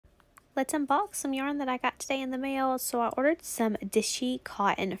Let's unbox some yarn that I got today in the mail. So I ordered some Dishie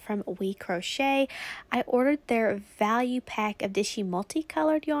cotton from We Crochet. I ordered their value pack of Dishie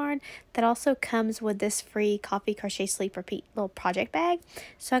multicolored yarn that also comes with this free coffee crochet sleep repeat little project bag.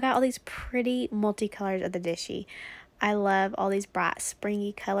 So I got all these pretty multicolors of the Dishie. I love all these bright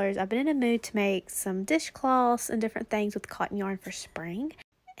springy colors. I've been in a mood to make some dishcloths and different things with cotton yarn for spring.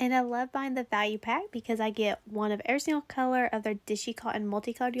 And I love buying the value pack because I get one of every single color of their Dishie cotton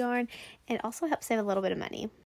multicolored yarn, and it also helps save a little bit of money.